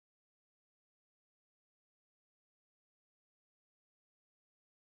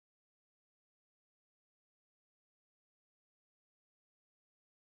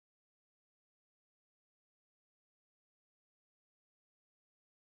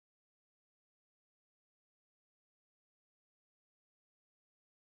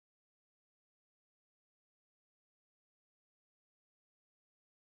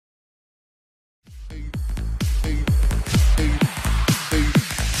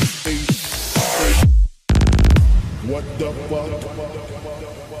the fuck?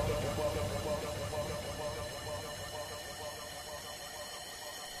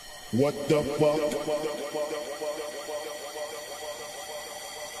 What the fuck?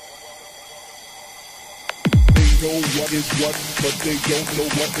 They know what is what, but they don't know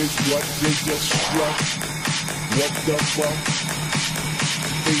what is what. They just strut. What the fuck?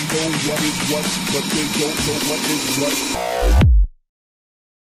 They know what is what, but they don't know what is what.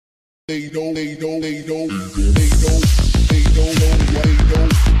 They know, they know, they know, they know, they don't know what they know.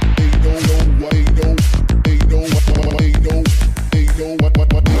 They don't know what they know. They know what they know. They know what they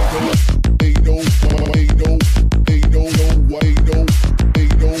know. They know what they know. They don't know what they know. They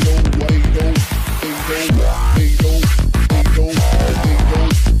don't know what they know. They know, they know, they know, they know.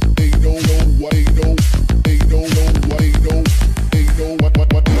 They don't know what they know. They don't know what they know.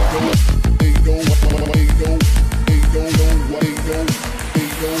 They know what they know. They know what they know. They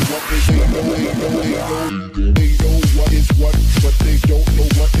don't know what they know. They know what they know. They know what is what, but they don't know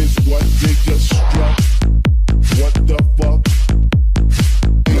what is what. They just strut. What the fuck?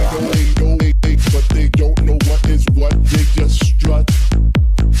 They know, but they don't know what is what. They just strut.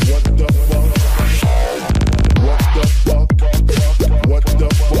 What the fuck? What the fuck? What the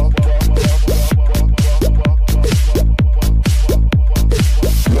fuck?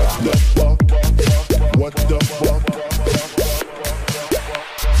 What the fuck? What the fuck?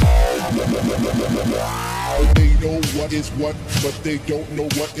 They know what is what, but they don't know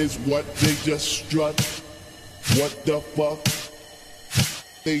what is what. They just strut. What the fuck?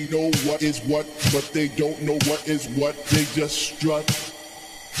 They know what is what, but they don't know what is what. They just strut.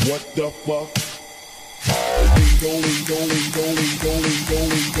 What the fuck? They know, they know, they know, they know, they know,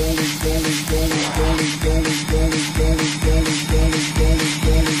 they know, they know, they know, they know, they know, they know, they know, they know, they know, they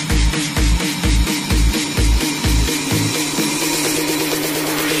know, they know,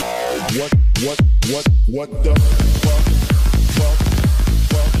 what the fuck?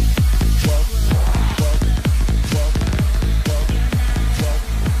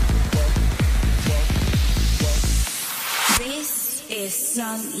 This is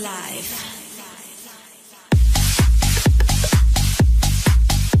Sun Live.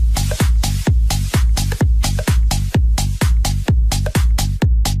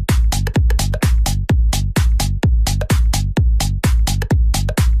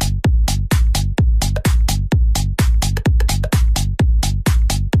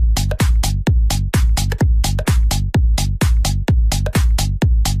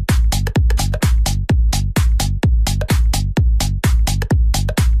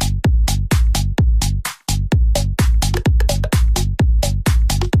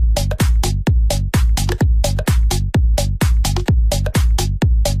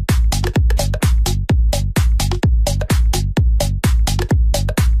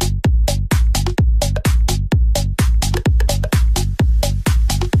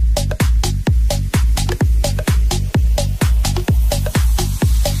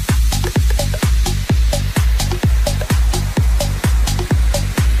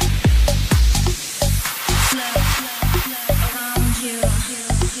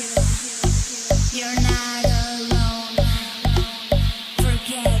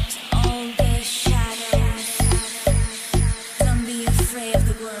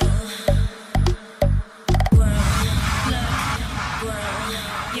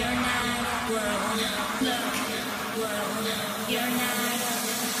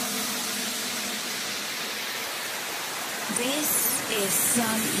 This is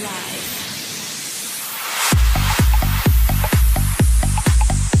Sun Live.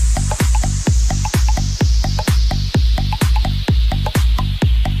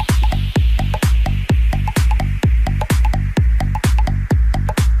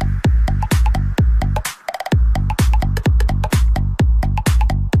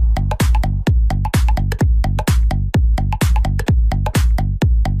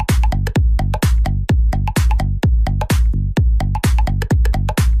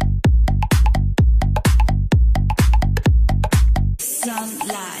 Sun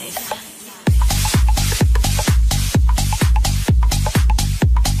Live.